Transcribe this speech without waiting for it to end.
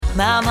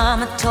My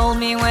mama told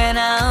me when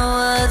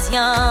I was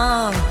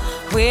young,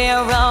 we're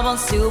all born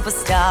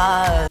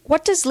superstars.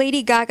 What does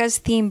Lady Gaga's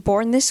theme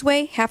Born This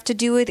Way have to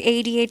do with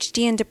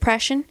ADHD and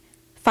depression?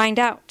 Find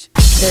out.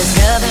 There's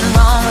nothing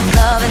wrong with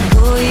loving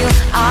who you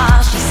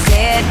are, she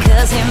said,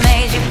 'cause he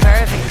made you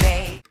perfect,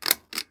 babe.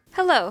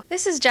 Hello,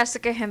 this is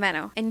Jessica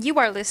Jimeno, and you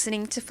are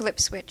listening to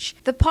Flip Switch,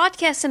 the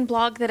podcast and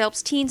blog that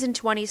helps teens and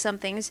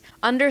 20-somethings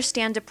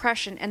understand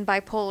depression and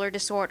bipolar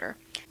disorder.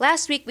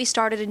 Last week, we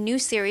started a new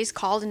series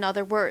called In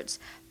Other Words.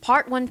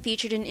 Part 1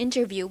 featured an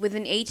interview with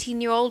an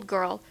 18-year-old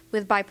girl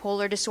with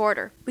bipolar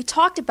disorder. We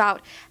talked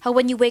about how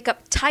when you wake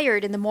up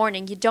tired in the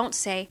morning, you don't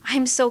say,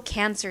 "I'm so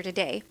cancer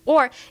today."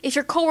 Or if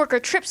your coworker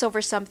trips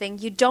over something,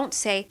 you don't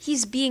say,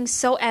 "He's being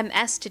so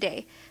MS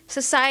today."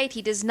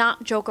 Society does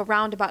not joke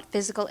around about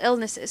physical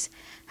illnesses.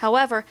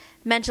 However,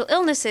 mental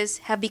illnesses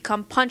have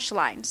become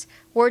punchlines.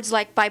 Words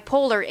like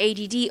bipolar,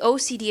 ADD,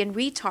 OCD, and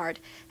retard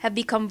have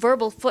become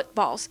verbal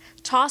footballs,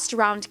 tossed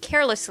around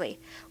carelessly.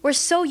 We're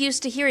so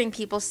used to hearing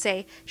people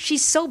say,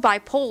 "She's so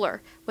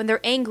bipolar," when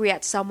they're angry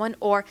at someone,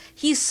 or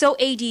 "He's so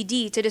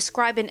ADD" to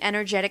describe an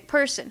energetic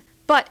person.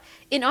 But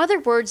In Other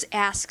Words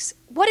asks,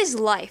 what is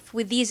life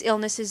with these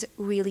illnesses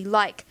really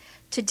like?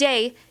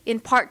 Today, in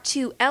Part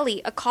 2,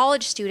 Ellie, a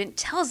college student,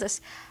 tells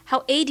us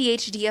how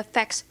ADHD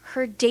affects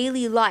her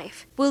daily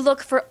life. We'll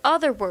look for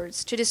other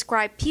words to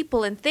describe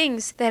people and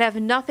things that have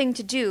nothing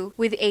to do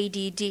with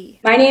ADD.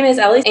 My name is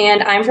Ellie,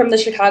 and I'm from the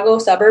Chicago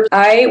suburbs.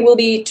 I will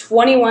be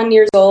 21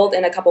 years old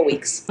in a couple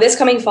weeks. This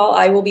coming fall,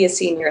 I will be a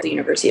senior at the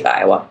University of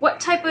Iowa. What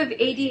type of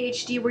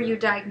ADHD were you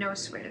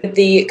diagnosed with?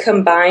 The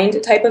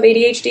combined type of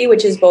ADHD,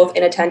 which is both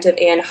inattentive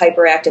and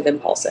hyperactive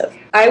impulsive.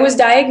 I was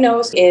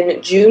diagnosed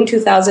in June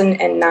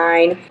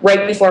 2009,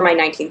 right before my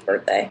 19th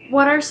birthday.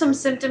 What are some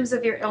symptoms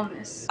of your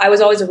illness? I was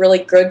always a really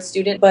good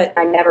student, but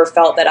I never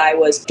felt that I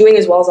was doing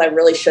as well as I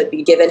really should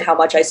be, given how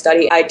much I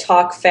study. I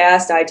talk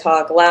fast, I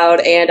talk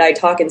loud, and I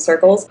talk in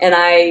circles, and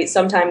I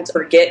sometimes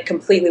forget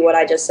completely what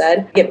I just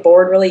said, get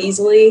bored really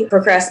easily,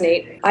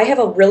 procrastinate. I have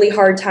a really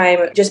hard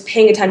time just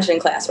paying attention in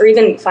class, or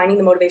even finding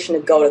the motivation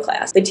to go to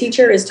class. The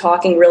teacher is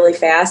talking really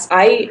fast.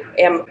 I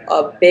am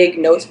a big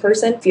notes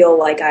person, feel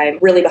like I'm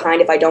really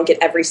behind if I don't get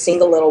every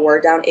single little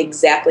word down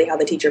exactly how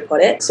the teacher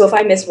put it. So if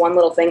I miss one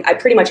little thing, I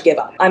pretty much give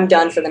up. I'm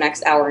done for the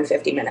next hour and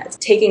 50 minutes.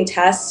 Taking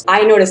tests,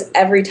 I notice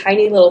every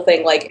tiny little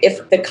thing, like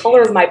if the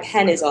color of my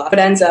pen is off, it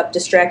ends up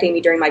distracting me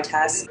during my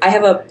tests. I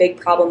have a big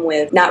problem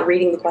with not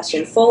reading the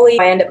question fully.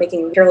 I end up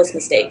making careless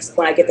mistakes.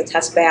 When I get the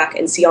test back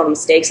and see all the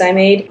mistakes I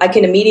made, I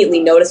can immediately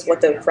notice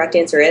what the correct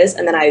answer is,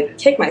 and then I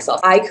kick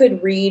myself. I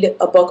could read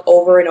a book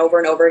over and over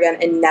and over again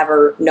and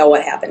never know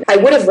what happened. I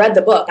would have read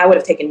the book, I would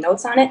have taken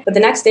notes on it, but the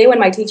next day when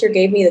my teacher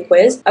gave me the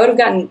quiz, I would have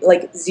gotten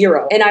like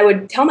 0. And I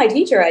would tell my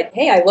teacher,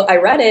 I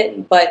read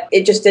it, but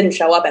it just didn't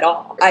show up at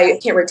all. I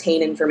can't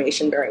retain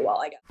information very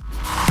well, I guess.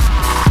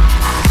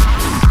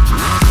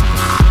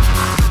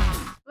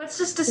 Let's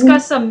just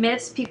discuss some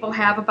myths people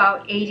have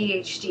about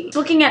ADHD.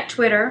 Looking at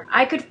Twitter,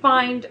 I could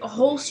find a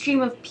whole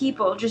stream of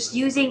people just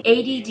using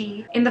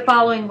ADD in the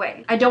following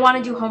way. "I don't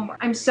want to do homework.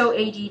 I'm so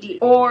ADD."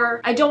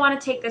 Or, "I don't want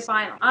to take this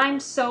final. I'm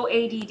so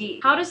ADD."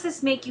 How does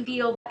this make you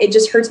feel? It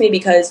just hurts me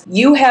because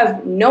you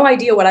have no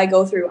idea what I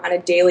go through on a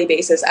daily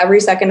basis,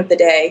 every second of the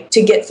day,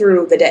 to get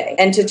through the day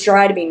and to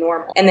try to be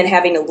normal, and then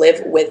having to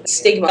live with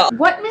stigma.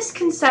 What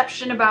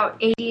misconception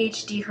about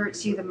ADHD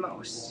hurts you the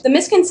most? The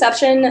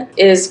misconception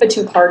is a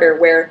two-parter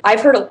where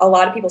I've heard a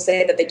lot of people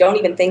say that they don't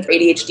even think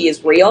ADHD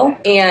is real,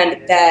 and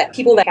that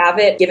people that have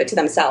it give it to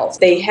themselves.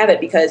 They have it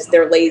because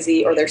they're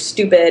lazy or they're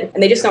stupid,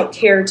 and they just don't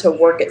care to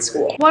work at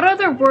school. What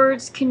other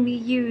words can we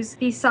use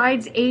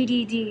besides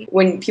ADD?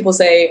 When people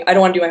say, "I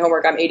don't want to do my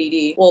homework, I'm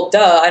ADD," well,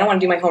 duh, I don't want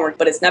to do my homework,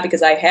 but it's not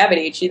because I have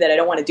ADHD that I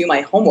don't want to do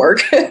my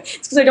homework. It's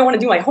because I don't want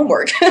to do my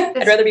homework.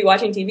 I'd rather be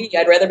watching TV.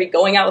 I'd rather be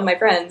going out with my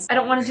friends. "I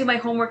don't want to do my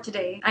homework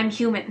today. I'm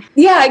human."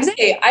 Yeah,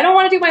 exactly. I don't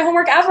want to do my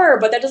homework ever,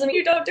 but that doesn't mean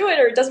you don't do it,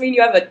 or it doesn't mean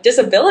you have a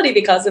disability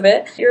because of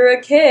it. You're a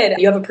kid.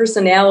 You have a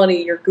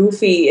personality. You're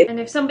goofy. And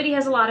if somebody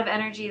has a lot of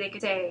energy, they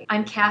could say,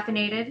 "I'm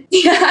caffeinated."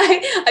 Yeah,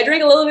 I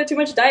drank a little bit too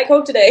much Diet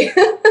Coke today.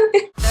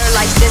 Their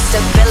life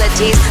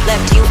disabilities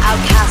left you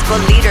outcast but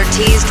leader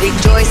teased.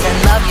 Rejoice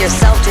and love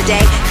yourself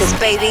today, 'cause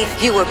baby,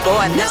 you were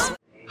born this.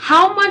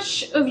 How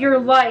much of your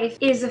life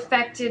is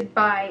affected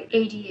by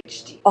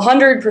ADHD?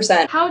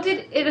 100%. How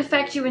did it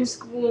affect you in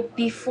school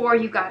before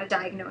you got a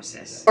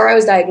diagnosis? Before I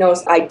was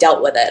diagnosed, I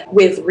dealt with it.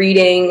 With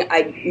reading,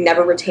 I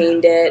never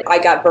retained it. I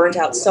got burnt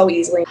out so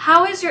easily.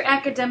 How has your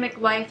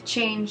academic life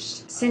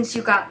changed since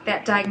you got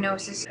that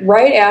diagnosis?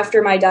 Right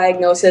after my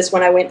diagnosis,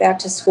 when I went back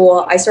to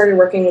school, I started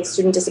working with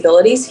student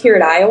disabilities here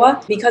at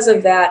Iowa. Because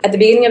of that, at the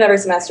beginning of every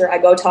semester, I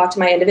go talk to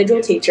my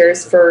individual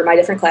teachers for my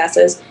different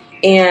classes,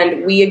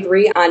 and we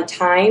agree on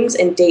times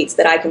and dates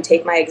that I can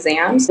take my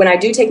exams. When I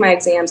do take my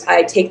exams,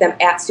 I take them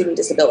at Student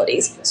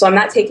Disabilities. So I'm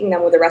not taking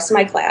them with the rest of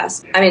my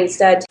class. I'm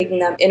instead taking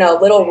them in a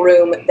little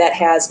room that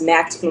has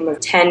maximum of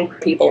 10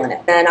 people in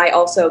it. And I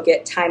also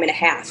get time and a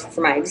half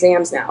for my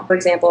exams now. For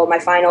example, my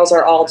finals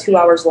are all 2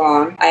 hours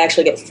long. I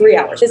actually get 3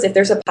 hours. If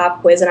there's a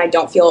pop quiz and I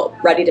don't feel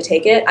ready to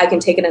take it, I can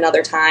take it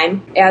another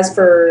time. As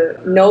for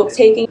note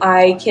taking,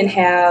 I can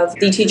have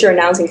the teacher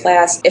announce in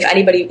class if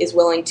anybody is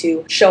willing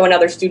to show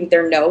another student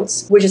their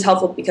notes, which is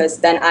helpful because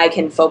then I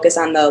can focus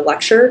on the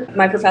lecture.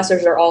 My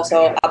professors are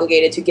also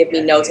obligated to give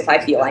me notes if I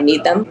feel I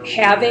need them.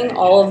 Having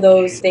all of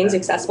those things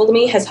accessible to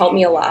me has helped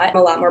me a lot. I'm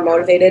a lot more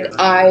motivated.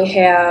 I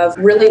have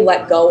really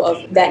let go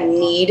of that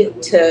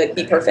need to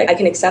be perfect. I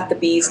can accept the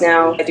B's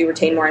now. I do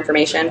retain more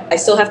information. I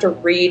still have to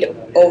read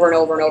over and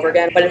over and over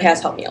again, but it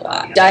has helped me a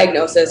lot.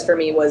 Diagnosis for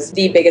me was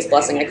the biggest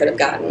blessing I could have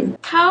gotten.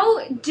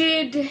 How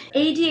did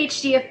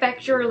ADHD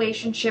affect your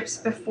relationships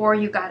before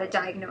you got a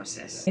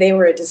diagnosis? They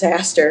were a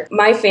disaster.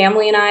 My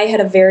family and I had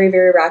a very,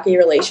 very rocky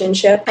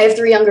relationship. I have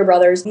 3 younger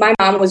brothers. My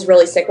mom was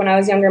really sick when I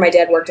was younger. My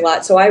dad worked a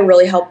lot, so I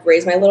really helped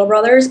raise my little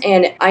brothers,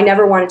 and I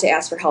never wanted to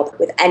ask for help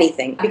with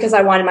anything because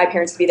I wanted my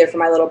parents to be there for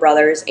my little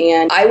brothers,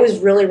 and I was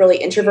really, really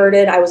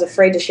introverted. I was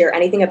afraid to share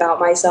anything about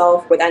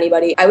myself with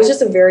anybody. I was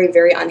just a very,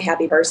 very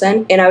unhappy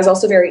person, and I was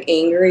also very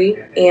angry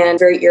and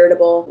very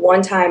irritable.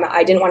 One time,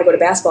 I didn't want to go to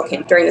basketball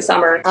camp during the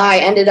summer. I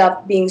ended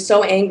up being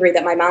so angry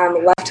that my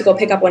mom left to go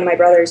pick up one of my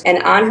brothers,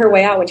 and on her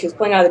way out, when she was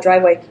pulling out of the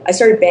driveway, I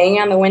started banging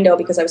on the window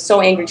because I was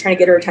so angry trying to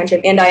get her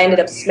attention, and I ended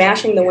up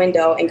smashing the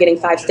window and getting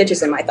 5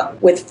 stitches in my thumb.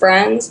 With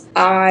friends,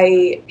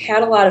 I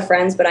had a lot of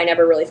friends, but I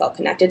never really felt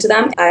connected to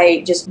them.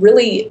 I just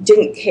really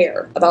didn't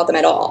care about them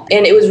at all,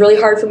 and it was really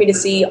hard for me to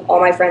see all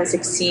my friends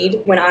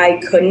succeed when I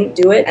couldn't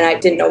do it, and I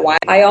didn't know why.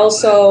 I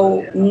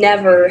also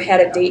never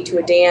had a date to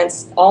a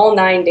dance, all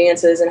 9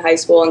 dances in high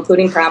school,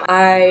 including prom.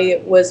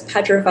 I was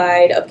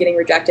petrified of getting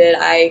rejected.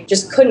 I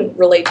just couldn't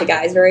relate to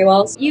guys very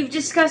well. You've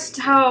discussed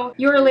how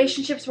your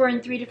relationships were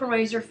in 3 different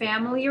ways: your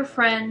family, your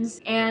friends,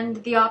 and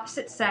the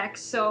opposite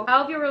sex. So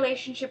how have your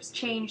relationships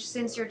changed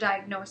since your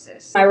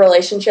diagnosis? My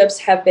relationships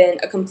have been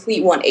a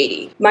complete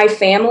 180. My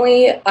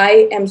family,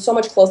 I am so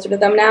much closer to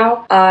them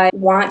now. I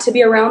want to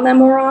be around them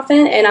more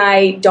often, and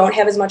I don't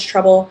have as much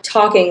trouble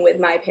talking with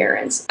my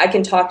parents. I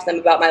can talk to them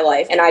about my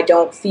life, and I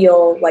don't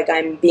feel like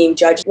I'm being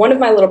judged. One of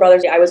my little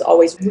brothers, I was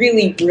always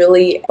really,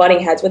 really butting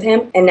heads with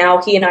him, and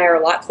now he and I are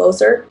a lot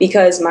closer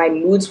because my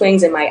mood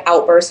swings and my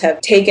outbursts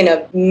have taken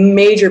a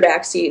major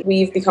backseat.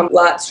 We've become a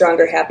lot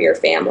stronger, happier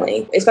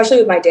family. Especially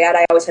with my dad,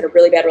 I always had a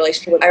really bad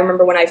relationship with him. I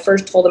remember when I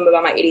first told him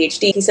about my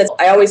ADHD, he said,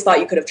 "I always thought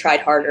you could have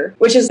tried harder,"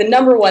 which is the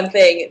number one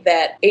thing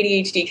that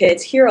ADHD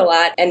kids hear a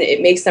lot, and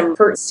it makes them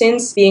hurt.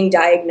 Since being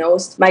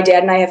diagnosed, my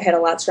dad and I have had a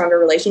lot stronger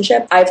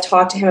relationship. I've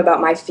talked to him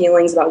about my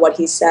feelings, about what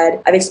he said.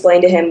 I've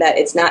explained to him that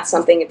it's not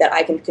something that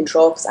I can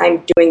control because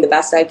I'm doing the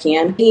best I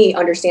can. He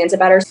understands it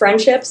better.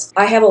 Friendships,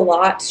 I have a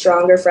lot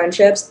stronger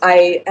friendships.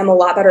 I am a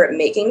lot better at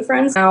making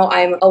friends. Now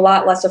I'm a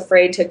lot less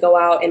afraid to go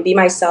out and be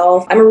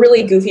myself. I'm a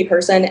really goofy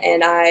person,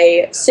 and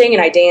I sing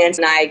and I dance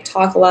and I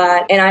talk a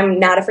lot, and I'm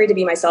not afraid to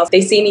be myself.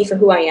 They see me for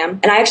who I am,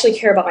 and I actually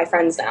care about my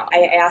friends now.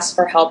 I ask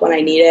for help when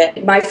I need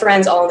it. My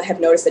friends all have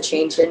noticed the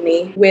change in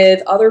me.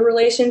 With other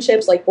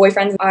relationships, like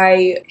boyfriends,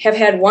 I have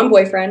had one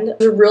boyfriend. It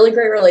was a really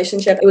great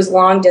relationship. It was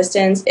long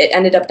distance. It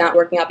ended up not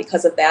working out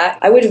because of that.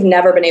 I would have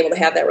never been able to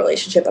have that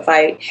relationship if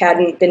I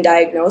hadn't been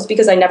diagnosed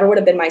because I never would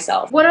have been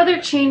myself. What other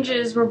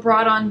changes were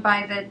brought on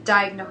by the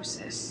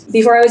diagnosis?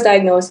 Before I was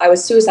diagnosed, I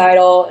was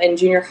suicidal in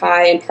junior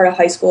high and part of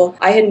high school.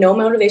 I had no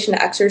motivation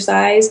to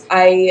exercise.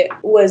 I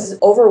was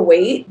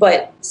overweight,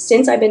 but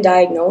since I've been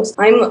diagnosed,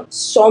 I'm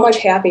so much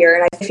happier,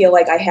 and I feel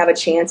like I have a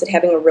chance at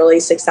having a really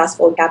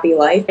successful, happy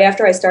life.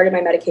 After I started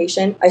my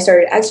medication, I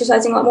started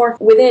exercising a lot more.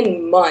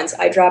 Within months,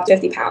 I dropped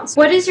 50 pounds.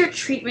 What is your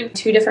treatment?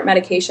 2 different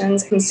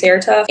medications,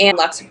 Concerta and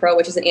Lexapro,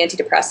 which is an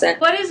antidepressant.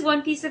 What is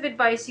one piece of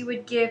advice you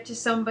would give to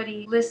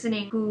somebody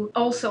listening who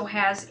also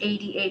has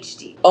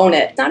ADHD? Own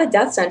it. It's not a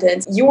death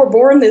sentence. You were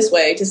born this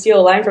way. To steal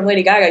a line from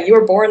Lady Gaga, you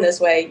were born this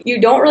way. You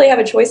don't really have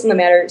a choice in the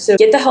matter, so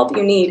get the help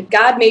you need.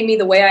 God made me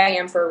the way I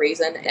am for a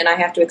reason, and I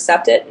have to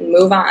accept it and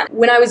move on.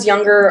 When I was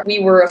younger, we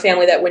were a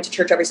family that went to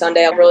church every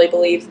Sunday. I really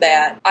believed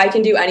that I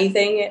can do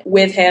anything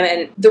with him,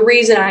 and the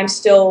reason I'm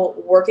still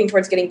working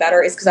towards getting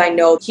better is because I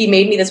know he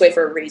made me this way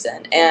for a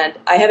reason, and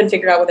I haven't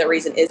figured out what that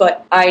reason is,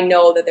 but I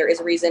know that there is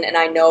a reason, and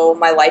I know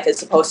my life is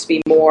supposed to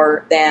be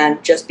more than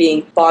just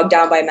being bogged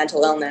down by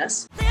mental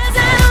illness.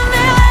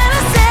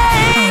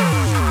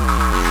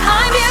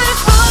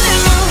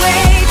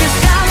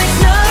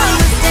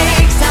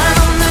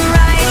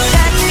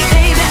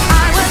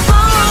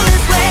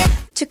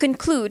 To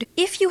conclude,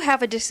 if you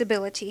have a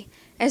disability,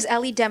 as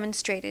Ellie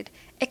demonstrated,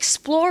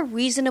 explore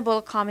reasonable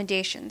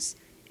accommodations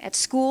at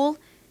school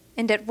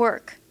and at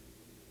work.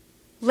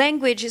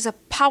 Language is a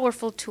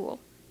powerful tool.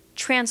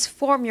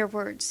 Transform your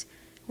words.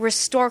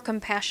 Restore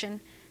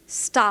compassion.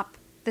 Stop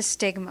the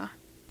stigma.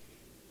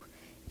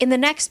 In the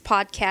next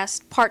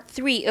podcast, part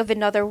 3 of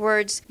In Other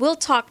Words, we'll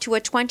talk to a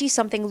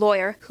 20-something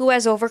lawyer who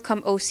has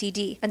overcome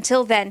OCD.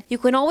 Until then, you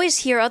can always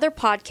hear other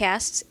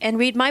podcasts and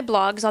read my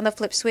blogs on the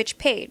Flip Switch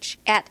page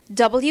at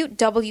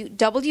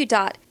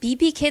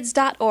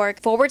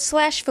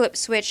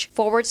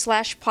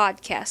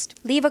www.bpkids.org/flipswitch/podcast.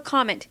 Leave a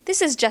comment.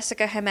 This is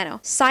Jessica Jimeno,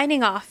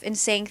 signing off and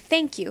saying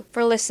thank you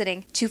for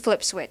listening to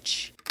Flip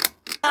Switch.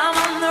 I'm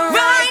on the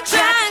right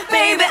track,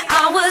 baby.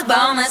 I was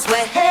born this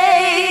way.